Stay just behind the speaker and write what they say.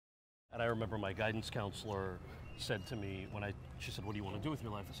And I remember my guidance counselor said to me she said, "What do you want to do with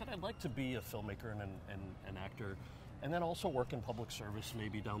your life?" I said, "I'd like to be a filmmaker and an actor, and then also work in public service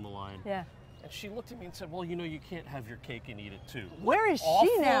maybe down the line." Yeah. And she looked at me and said, "Well, you can't have your cake and eat it too." Where is Awful.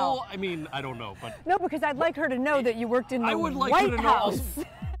 she now? I mean, I don't know, but no, because I'd like her to know that you worked in the I would like White her to House. know.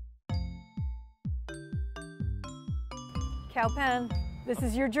 Kal Penn, this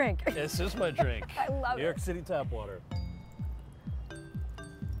is your drink. This is my drink. I love New York City tap water.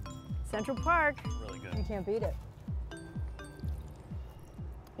 Central Park. Really good. You can't beat it.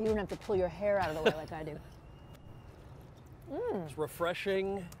 You don't have to pull your hair out of the way like I do. It's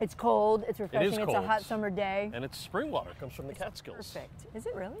refreshing. It's cold. It's refreshing. It is It's cold. a hot summer day. And it's spring water. It comes from the Catskills. Perfect. Is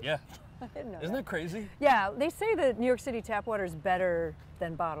it really? Yeah. I didn't know Isn't that crazy? Yeah, they say that New York City tap water is better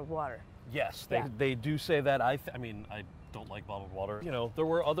than bottled water. Yes, Yeah. they do say that. I mean, I don't like bottled water. You know, there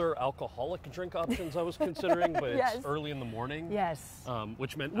were other alcoholic drink options I was considering, but Yes. it's early in the morning. Yes.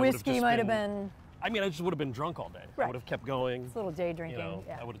 Which meant Whiskey might have been. I mean, I just would have been drunk all day. Right. I would have kept going. It's a little day drinking. You know,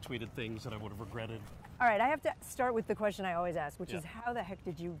 yeah. I would have tweeted things that I would have regretted. All right, I have to start with the question I always ask, which Yeah. is how the heck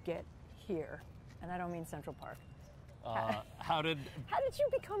did you get here? And I don't mean Central Park. How did you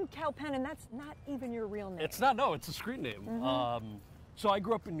become Kal Penn? And that's not even your real name. It's not. No, it's a screen name. So I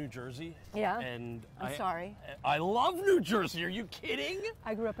grew up in New Jersey. Yeah. And I'm sorry. I love New Jersey. Are you kidding?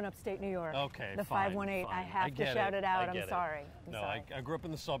 I grew up in upstate New York. Okay, The fine, 518. fine. I have to get shout it out. I get I'm sorry. I'm No, sorry. I grew up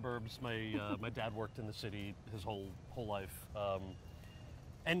in the suburbs. My dad worked in the city his whole life,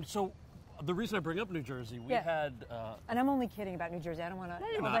 and so the reason I bring up New Jersey, we Yeah. had. And I'm only kidding about New Jersey. I don't want to.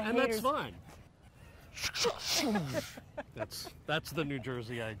 And that's fine. that's the New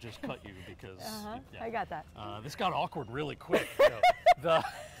Jersey I just cut you because. Yeah. I got that. This got awkward really quick.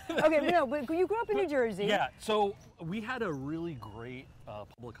 Okay, no, but you grew up in New Jersey. Yeah, so we had a really great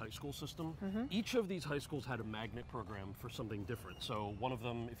public high school system. Each of these high schools had a magnet program for something different. So one of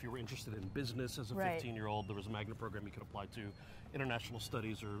them, if you were interested in business as a Right. 15-year-old, there was a magnet program you could apply to, international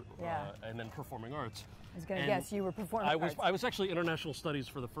studies and then performing arts. I was going to guess you were performing arts. I was actually international studies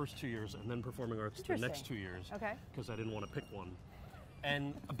for the first 2 years and then performing arts the next 2 years. Okay. Because I didn't want to pick one.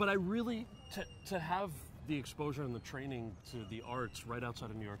 But I really, to have the exposure and the training to the arts right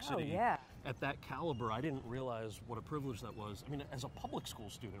outside of New York City. Oh, yeah. At that caliber, I didn't realize what a privilege that was. I mean, as a public school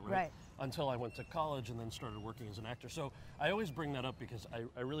student, right? Right. Until I went to college and then started working as an actor. So I always bring that up because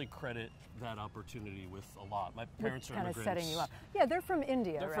I really credit that opportunity with a lot. My parents are kind of immigrants. setting you up. Yeah, they're from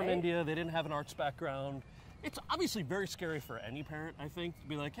India, They're right? from India. They didn't have an arts background. It's obviously very scary for any parent, I think, to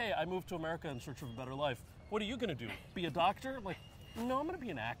be like, hey, I moved to America in search of a better life. What are you going to do? Be a doctor? Like, no, I'm going to be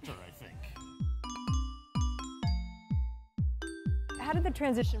an actor, I think. How did the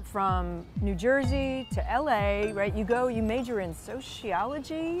transition from New Jersey to LA, right? You major in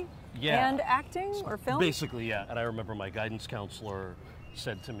sociology and acting or film? Basically, yeah. And I remember my guidance counselor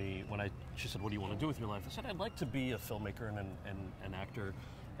said to me she said, "What do you want to do with your life?" I said, "I'd like to be a filmmaker and an actor,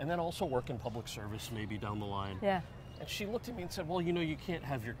 and then also work in public service maybe down the line." Yeah. And she looked at me and said, "Well, you can't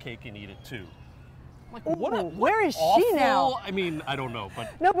have your cake and eat it too." Like, where is awful, she now? I mean, I don't know,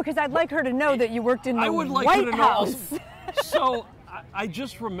 but no, because I'd like her to know that you worked in the I would like White her to House. Know so I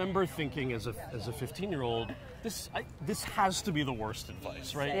just remember thinking as a 15-year-old, this has to be the worst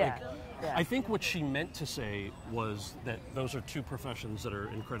advice, right? Yeah. Yeah. I think what she meant to say was that those are two professions that are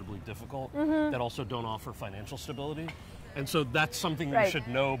incredibly difficult, that also don't offer financial stability. And so that's something you should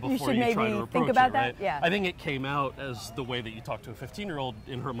know before you try to approach think about it, that. right? Yeah. I think it came out as the way that you talk to a 15-year-old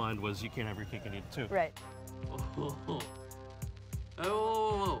in her mind was you can't have your cake and eat it too. Right.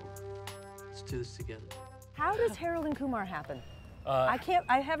 Oh, let's do this together. How does Harold and Kumar happen?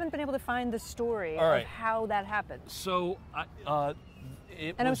 I haven't been able to find the story of how that happened. So,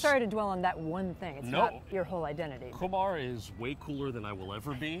 I'm sorry to dwell on that one thing. It's not your whole identity. Kumar is way cooler than I will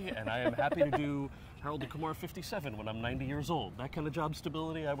ever be, and I am happy to do Harold and Kumar 57 when I'm 90 years old. That kind of job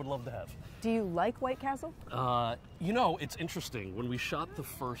stability I would love to have. Do you like White Castle? It's interesting. When we shot the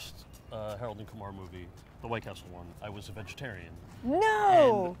first Harold and Kumar movie, the White Castle one, I was a vegetarian.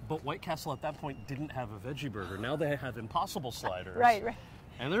 No! But White Castle at that point didn't have a veggie burger. Now they have Impossible sliders. Right.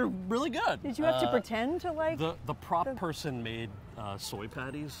 And they're really good. Did you have to pretend to like? The prop person made soy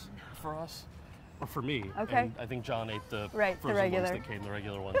patties for us, or for me. Okay. And I think John ate the frozen regular ones that came, the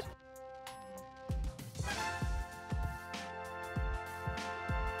regular ones.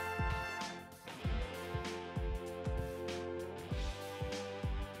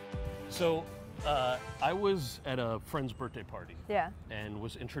 So I was at a friend's birthday party. Yeah. And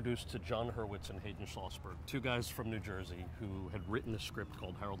was introduced to John Hurwitz and Hayden Schlossberg, two guys from New Jersey who had written a script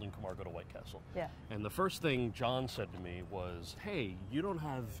called Harold and Kumar Go to White Castle. Yeah. And the first thing John said to me was, "Hey, you don't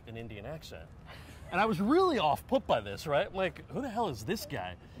have an Indian accent." And I was really off put by this, right? I'm like, who the hell is this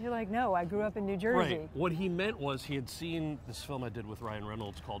guy? You're like, no, I grew up in New Jersey. Right. What he meant was he had seen this film I did with Ryan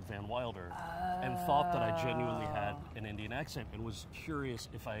Reynolds called Van Wilder and thought that I genuinely had an Indian accent and was curious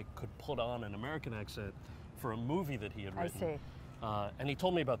if I could put on an American accent for a movie that he had written. I see. And he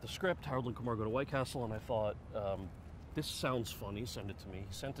told me about the script, Harold and Kumar Go to White Castle, and I thought, this sounds funny, send it to me.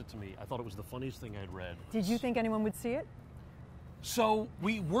 He sent it to me. I thought it was the funniest thing I'd read. Did you think anyone would see it? So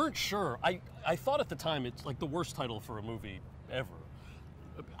we weren't sure. I thought at the time it's like the worst title for a movie ever.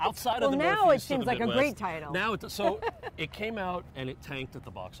 Outside of the Northeast now it of seems the like Midwest, a great title. Now it came out and it tanked at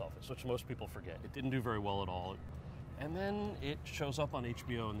the box office, which most people forget. It didn't do very well at all. And then it shows up on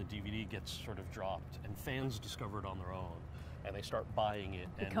HBO and the DVD gets sort of dropped and fans discover it on their own. And they start buying it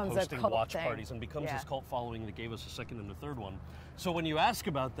and hosting watch parties and becomes this cult following that gave us a second and a third one. So when you ask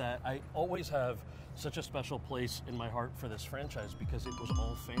about that, I always have such a special place in my heart for this franchise because it was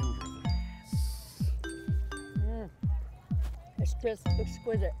all fan-driven. It's just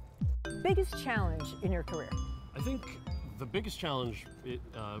exquisite. Biggest challenge in your career? I think the biggest challenge,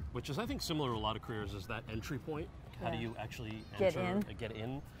 which is I think similar to a lot of careers, is that entry point. How do you actually get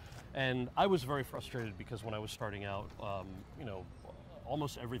in? And I was very frustrated because when I was starting out,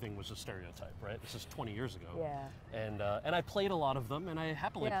 almost everything was a stereotype, right? This is 20 years ago. Yeah. And I played a lot of them, and I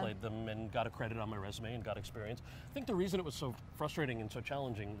happily played them and got a credit on my resume and got experience. I think the reason it was so frustrating and so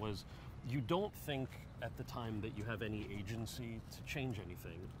challenging was you don't think at the time that you have any agency to change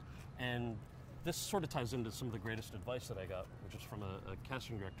anything. And this sort of ties into some of the greatest advice that I got, which is from a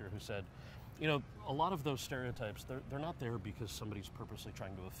casting director who said, a lot of those stereotypes, they're not there because somebody's purposely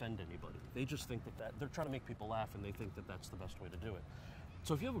trying to offend anybody. They just think that they're trying to make people laugh and they think that that's the best way to do it.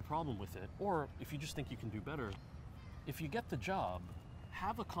 So if you have a problem with it, or if you just think you can do better, if you get the job,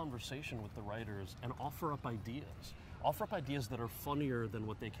 have a conversation with the writers and offer up ideas. Offer up ideas that are funnier than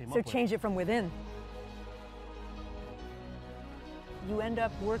what they came up with. So change it from within. You end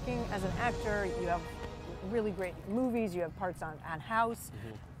up working as an actor, you have really great movies, you have parts on House.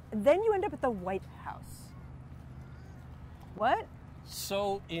 Then you end up at the White House. What?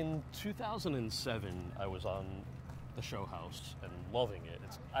 So in 2007, I was on the show House and loving it.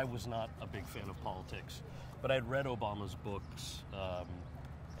 I was not a big fan of politics, but I'd read Obama's books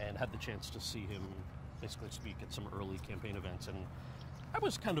and had the chance to see him basically speak at some early campaign events. And I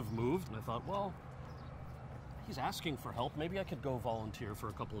was kind of moved, and I thought, well, he's asking for help. Maybe I could go volunteer for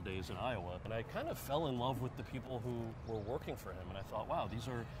a couple of days in Iowa. And I kind of fell in love with the people who were working for him. And I thought, wow, these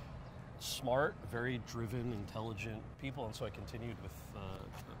are smart, very driven, intelligent people. And so I continued with,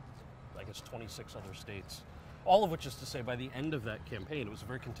 26 other states. All of which is to say, by the end of that campaign, it was a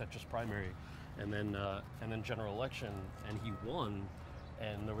very contentious primary, and then general election, and he won.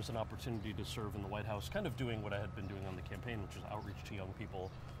 And there was an opportunity to serve in the White House, kind of doing what I had been doing on the campaign, which was outreach to young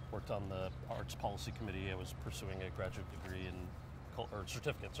people. Worked on the Arts Policy Committee. I was pursuing a graduate degree in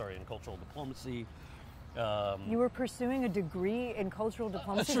cultural diplomacy. You were pursuing a degree in cultural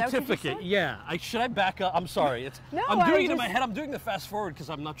diplomacy? A certificate, yeah. Should I back up? I'm sorry. No, I'm doing it in my head. I'm doing the fast forward because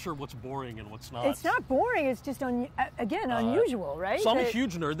I'm not sure what's boring and what's not. It's not boring. It's just, unusual, right? So I'm a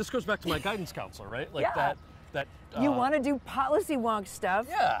huge nerd. This goes back to my guidance counselor, right? Like that. You want to do policy wonk stuff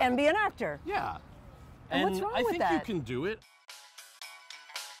and be an actor. Yeah. And what's wrong with that? I think you can do it.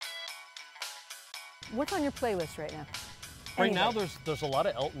 What's on your playlist right now? Right now, there's a lot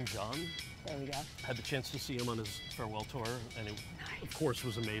of Elton John. There we go. Had the chance to see him on his farewell tour, and it, of course,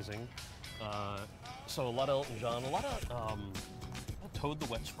 was amazing. So a lot of Elton John, a lot of Toad the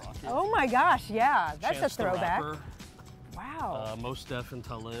Wet Sprocket. Oh my gosh, yeah, that's Chance a throwback. The Rapper, wow. Mos Def and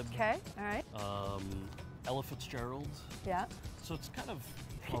Talib. Okay, all right. Ella Fitzgerald. Yeah. So it's kind of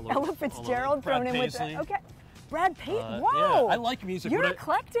Ella Fitzgerald thrown in with Paisley. Okay. Brad Paisley. Yeah, Whoa. I like music. You're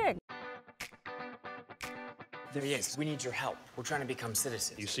eclectic. There he is. We need your help. We're trying to become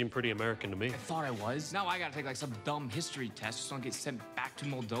citizens. You seem pretty American to me. I thought I was. Now I gotta take like some dumb history test just so I don't get sent back to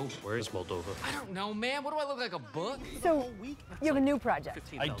Moldova. Where is Moldova? I don't know, man. What do I look like, a book? So you have a new project.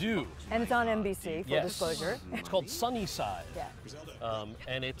 I do. And it's on NBC, full disclosure. It's called Sunnyside. Yeah.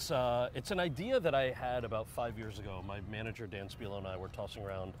 And it's an idea that I had about 5 years ago. My manager, Dan Spielo, and I were tossing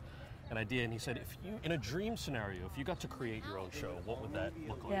around an idea, and he said, if you, in a dream scenario, if you got to create your own show, what would that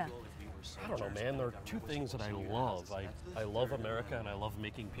look like? Yeah. I don't know, man. There are two things that I love. I love America, and I love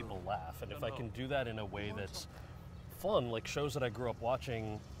making people laugh. And if I can do that in a way that's fun, like shows that I grew up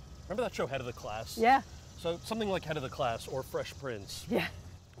watching. Remember that show, Head of the Class? Yeah. So something like Head of the Class or Fresh Prince. Yeah.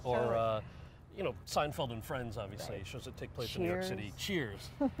 Or, Seinfeld and Friends, obviously, shows that take place in New York City.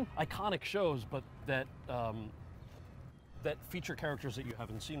 Cheers. Iconic shows, but that feature characters that you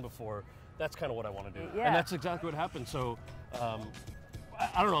haven't seen before. That's kind of what I want to do. Yeah. And that's exactly what happened. So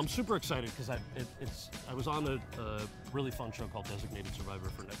I don't know. I'm super excited because I was on a really fun show called Designated Survivor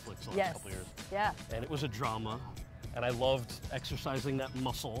for Netflix the last couple of years. Yeah. And it was a drama, and I loved exercising that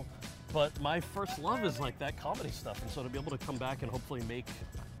muscle. But my first love is like that comedy stuff, and so to be able to come back and hopefully make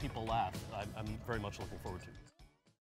people laugh, I'm very much looking forward to.